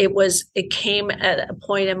 And it came at a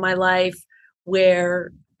point in my life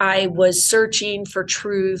where I was searching for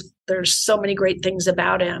truth. There's so many great things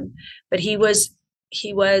about him, but he was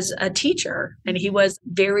a teacher and he was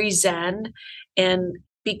very Zen. And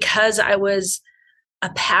because I was a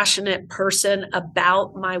passionate person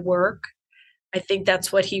about my work, I think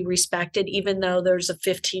that's what he respected, even though there's a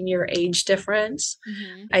 15-year age difference.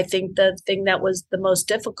 I think the thing that was the most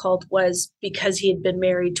difficult was because he had been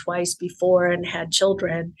married twice before and had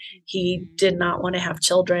children, he did not want to have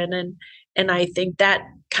children. And I think that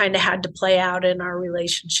kind of had to play out in our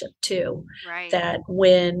relationship too. Right. That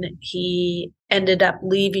when he ended up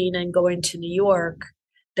leaving and going to New York,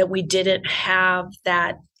 that we didn't have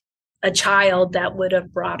a child that would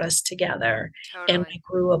have brought us together. Totally. And we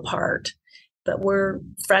grew apart, but we're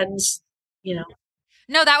friends,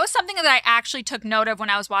 No, that was something that I actually took note of when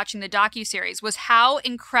I was watching the docuseries, was how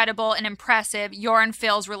incredible and impressive your and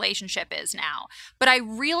Phil's relationship is now. But I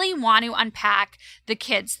really want to unpack the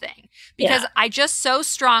kids thing, because I just so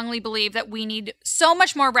strongly believe that we need so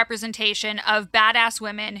much more representation of badass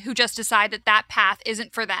women who just decide that path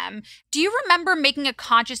isn't for them. Do you remember making a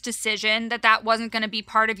conscious decision that wasn't going to be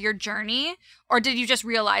part of your journey, or did you just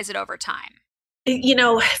realize it over time?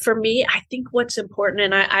 For me, I think what's important,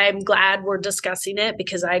 and I'm glad we're discussing it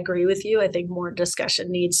because I agree with you. I think more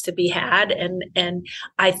discussion needs to be had. And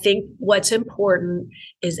I think what's important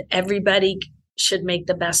is everybody should make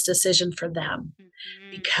the best decision for them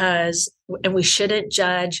and we shouldn't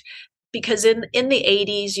judge, because in the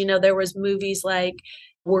 80s, there was movies like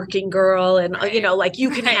Working Girl and, like You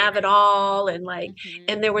Can Have It All. And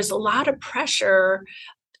and there was a lot of pressure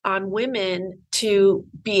on women to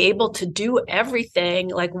be able to do everything.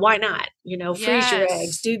 Like, why not, freeze your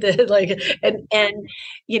eggs, do the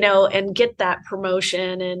and get that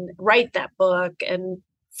promotion and write that book. And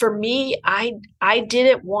for me, I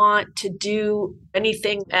didn't want to do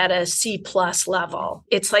anything at a C+ level.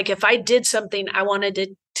 It's like, if I did something, I wanted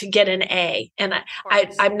to get an A. And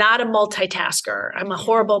I'm not a multitasker. I'm a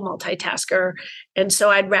horrible multitasker. And so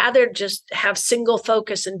I'd rather just have single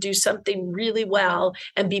focus and do something really well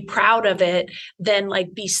and be proud of it than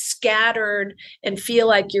be scattered and feel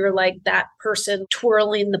like you're like that person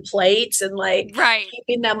twirling the plates and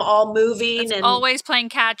keeping them all moving. And always playing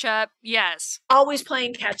catch up. Yes. Always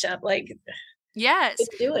playing catch up. Yes.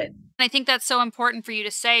 Do it. And I think that's so important for you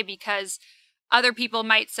to say, because other people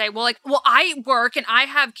might say, well, I work and I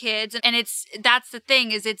have kids, and that's the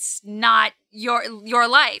thing, is it's not your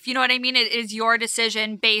life. You know what I mean? It is your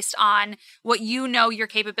decision based on what your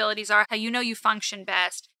capabilities are, how you function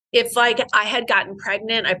best. If I had gotten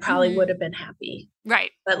pregnant, I probably would have been happy.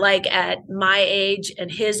 Right. But at my age and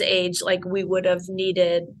his age, we would have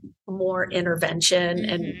needed more intervention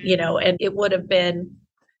and it would have been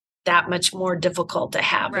that much more difficult to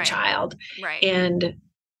have a child. Right. And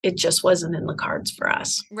it just wasn't in the cards for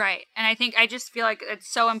us. Right. And I just feel like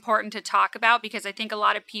it's so important to talk about, because I think a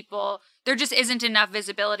lot of people, there just isn't enough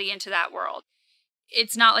visibility into that world.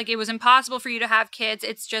 It's not like it was impossible for you to have kids.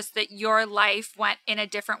 It's just that your life went in a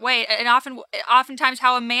different way. And oftentimes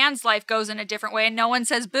how a man's life goes in a different way and no one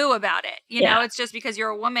says boo about it. You know, it's just because you're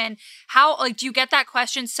a woman. How, do you get that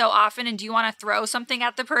question so often, and do you want to throw something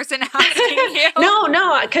at the person asking you?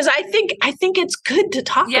 No, because I think it's good to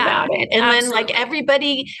talk about it. And absolutely. Then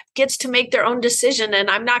everybody gets to make their own decision, and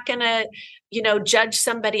I'm not going to judge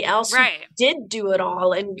somebody else who did do it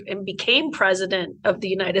all and became president of the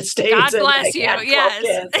United States. God bless you.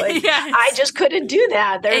 Yes. Yes. I just couldn't do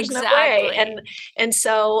that. There's no way. And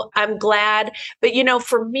so I'm glad. But,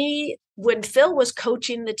 for me, when Phil was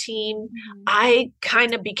coaching the team, I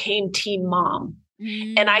kind of became team mom.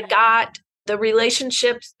 And I got the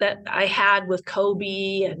relationships that I had with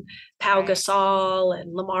Kobe and Pau Gasol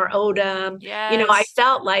and Lamar Odom. Yes. I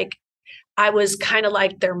felt like I was kind of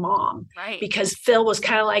like their mom, right? Because Phil was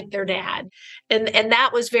kind of like their dad. And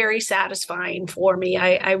that was very satisfying for me.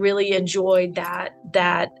 I really enjoyed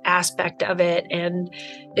that aspect of it. And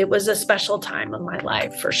it was a special time in my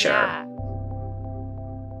life for sure. Yeah.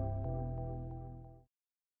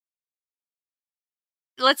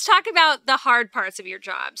 Let's talk about the hard parts of your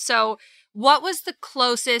job. So what was the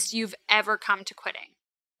closest you've ever come to quitting?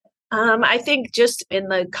 I think just in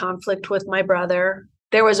the conflict with my brother,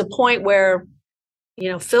 there was a point where,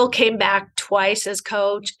 Phil came back twice as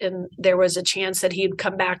coach, and there was a chance that he'd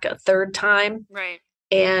come back a third time. Right.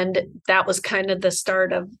 And that was kind of the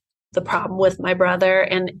start of the problem with my brother.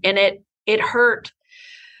 And it hurt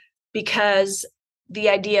because the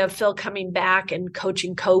idea of Phil coming back and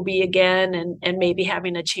coaching Kobe again and maybe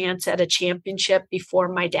having a chance at a championship before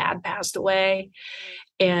my dad passed away.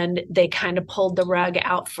 And they kind of pulled the rug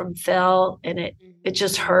out from Phil, and it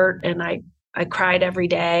just hurt. And I cried every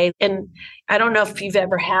day. And I don't know if you've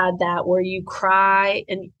ever had that where you cry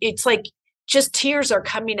and it's like just tears are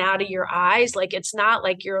coming out of your eyes. Like, it's not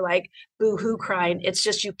like you're like boo-hoo crying. It's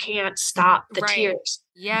just you can't stop the tears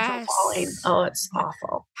from falling. Oh, it's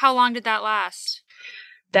awful. How long did that last?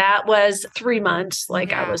 That was 3 months.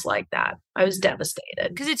 I was like that. I was devastated.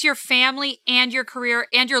 Because it's your family and your career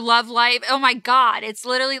and your love life. Oh my God. It's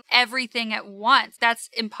literally everything at once. That's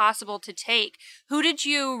impossible to take. Who did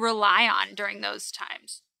you rely on during those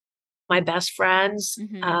times? My best friends,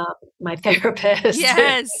 my therapist,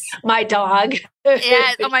 yes, my dog.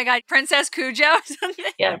 Yeah. Oh my God. Princess Cujo.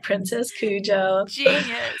 Yeah. Princess Cujo.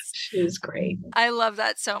 Genius. She was great. I love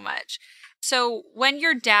that so much. So when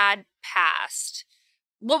your dad passed,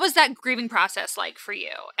 what was that grieving process like for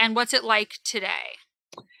you? And what's it like today?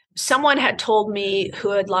 Someone had told me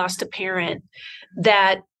who had lost a parent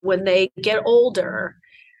that when they get older,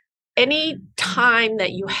 any time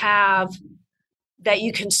that you have that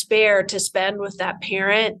you can spare to spend with that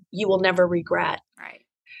parent, you will never regret. Right.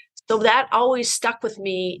 So that always stuck with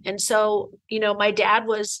me. And so, my dad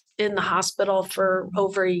was in the hospital for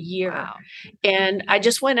over a year. Wow. And I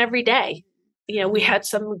just went every day. We had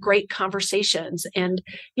some great conversations, and,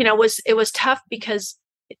 it was tough because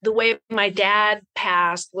the way my dad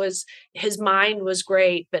passed was his mind was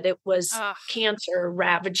great, but it was cancer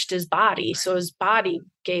ravaged his body. Right. So his body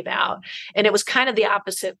gave out, and it was kind of the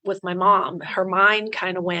opposite with my mom. Her mind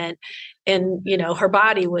kind of went, and, her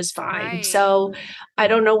body was fine. Right. So I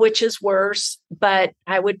don't know which is worse, but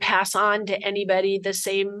I would pass on to anybody the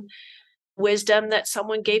same wisdom that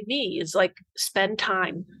someone gave me is like, spend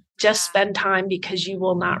time. Just spend time because you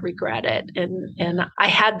will not regret it. And I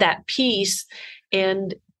had that peace,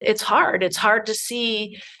 and it's hard. It's hard to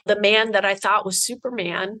see the man that I thought was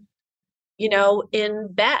Superman, in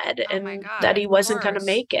bed, and that he wasn't going to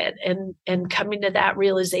make it, and coming to that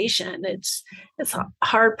realization. It's a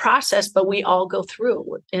hard process, but we all go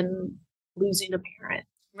through in losing a parent.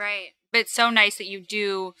 Right. But it's so nice that you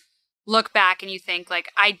do look back and you think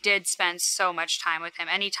like, I did spend so much time with him.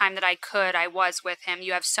 Anytime that I could, I was with him.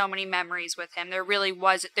 You have so many memories with him.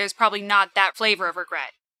 There's probably not that flavor of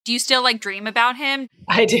regret. Do you still dream about him?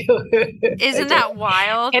 I do. Isn't that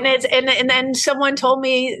wild? And and then someone told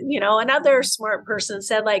me, another smart person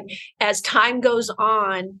said, as time goes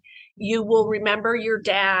on, you will remember your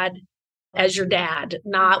dad as your dad,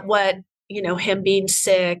 not what, him being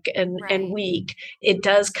sick and weak. It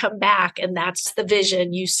does come back, and that's the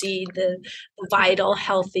vision. You see the vital,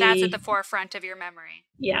 healthy. That's at the forefront of your memory.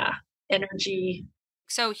 Yeah. Energy.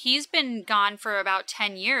 So he's been gone for about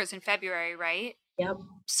 10 years in February, right? Yep.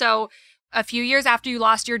 So a few years after you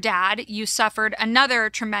lost your dad, you suffered another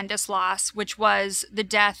tremendous loss, which was the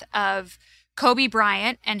death of Kobe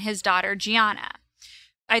Bryant and his daughter, Gianna.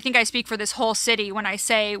 I think I speak for this whole city when I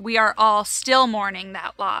say we are all still mourning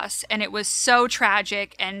that loss. And it was so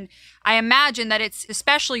tragic. And I imagine that it's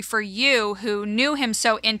especially for you who knew him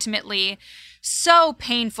so intimately, so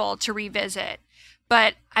painful to revisit.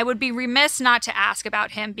 But I would be remiss not to ask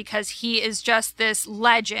about him because he is just this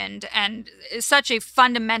legend and is such a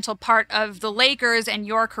fundamental part of the Lakers and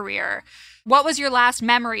your career. What was your last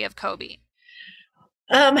memory of Kobe?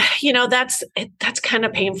 That's kind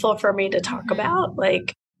of painful for me to talk about,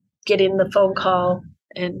 getting the phone call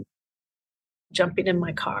and jumping in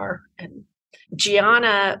my car. And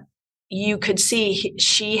Gianna, you could see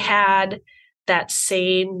she had that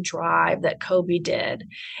same drive that Kobe did.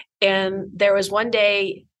 And there was one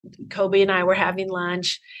day Kobe and I were having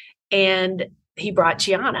lunch, and he brought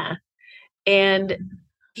Gianna, and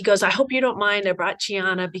he goes, I hope you don't mind. I brought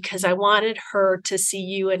Gianna because I wanted her to see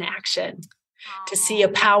you in action. to see a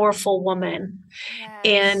powerful woman. Yes.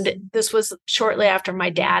 And this was shortly after my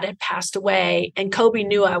dad had passed away. And Kobe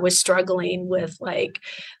knew I was struggling with, like,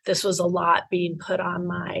 this was a lot being put on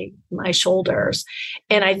my shoulders.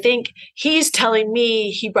 And I think he's telling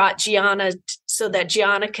me he brought Gianna so that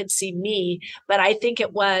Gianna could see me. But I think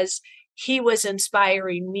he was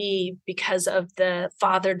inspiring me because of the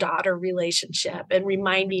father-daughter relationship and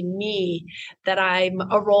reminding me that I'm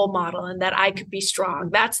a role model and that I could be strong.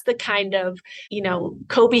 That's the kind of,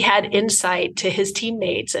 Kobe had insight to his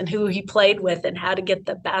teammates and who he played with and how to get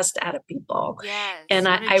the best out of people. Yes, and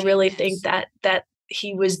I really think that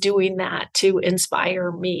he was doing that to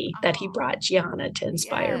inspire me, that he brought Gianna to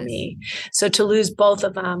inspire me. So to lose both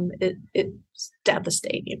of them, it's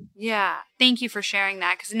devastating. Yeah. Thank you for sharing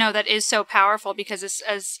that. Because no, that is so powerful, because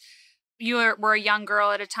as you were a young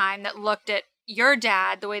girl at a time that looked at your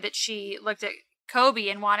dad the way that she looked at Kobe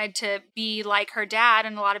and wanted to be like her dad.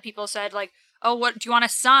 And a lot of people said, like, oh, what do you want a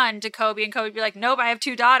son to Kobe? And Kobe would be like, nope, I have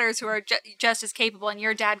 2 daughters who are just as capable. And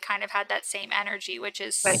your dad kind of had that same energy, which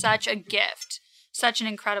is such a gift. Such an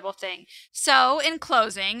incredible thing. So in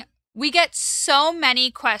closing, we get so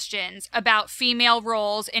many questions about female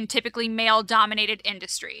roles in typically male-dominated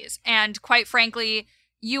industries. And quite frankly,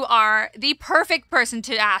 you are the perfect person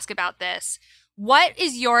to ask about this. What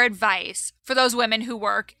is your advice for those women who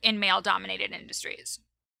work in male-dominated industries?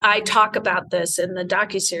 I talk about this in the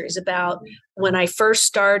docuseries about when I first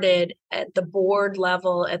started at the board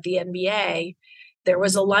level at the NBA. There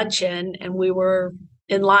was a luncheon and we were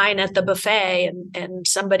in line at the buffet and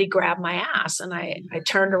somebody grabbed my ass and I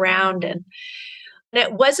turned around and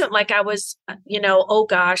it wasn't like I was, oh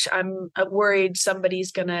gosh, I'm worried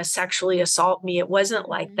somebody's going to sexually assault me. It wasn't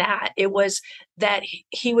like that. It was that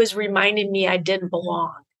he was reminding me I didn't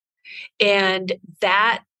belong. And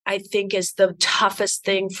that, I think, is the toughest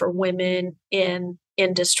thing for women in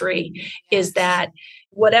industry, is that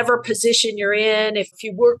whatever position you're in, if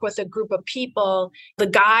you work with a group of people, the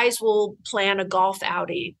guys will plan a golf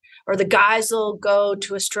outing or the guys will go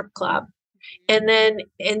to a strip club. And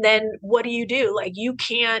then what do? Like, you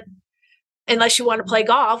can't, unless you want to play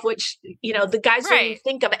golf, which, the guys don't even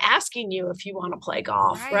think of asking you if you want to play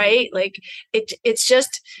golf, right? Like it's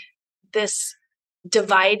just this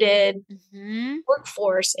divided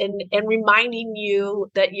workforce and reminding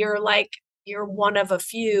you that you're one of a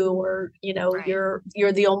few, or,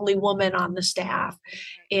 you're the only woman on the staff.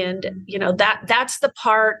 And, that's the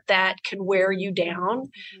part that can wear you down,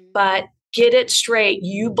 but get it straight.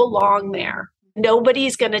 You belong there.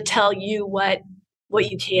 Nobody's going to tell you what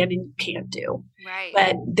you can and can't do,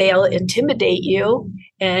 but they'll intimidate you,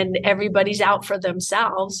 and everybody's out for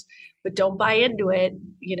themselves. But don't buy into it.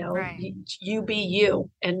 You be you,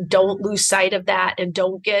 and don't lose sight of that, and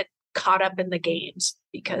don't get caught up in the games,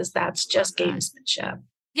 because that's just gamesmanship.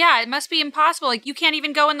 Yeah, it must be impossible. Like, you can't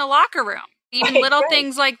even go in the locker room. Even little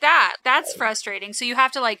things like that. That's frustrating. So you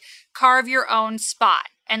have to carve your own spot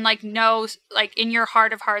and know in your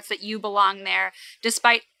heart of hearts that you belong there,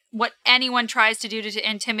 despite what anyone tries to do to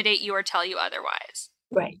intimidate you or tell you otherwise.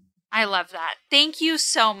 Right. I love that. Thank you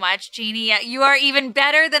so much, Jeannie. You are even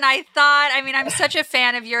better than I thought. I mean, I'm such a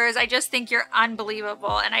fan of yours. I just think you're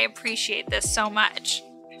unbelievable, and I appreciate this so much.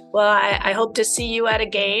 Well, I hope to see you at a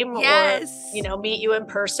game or, meet you in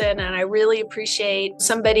person. And I really appreciate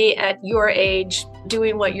somebody at your age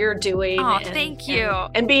doing what you're doing. Oh, thank you.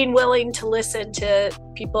 And being willing to listen to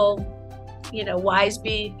people, wise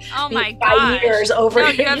my gosh. years over. No,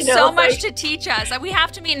 you have so much to teach us. We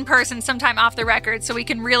have to meet in person sometime off the record so we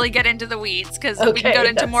can really get into the weeds, because we can go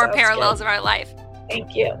into more parallels of our life.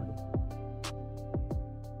 Thank you.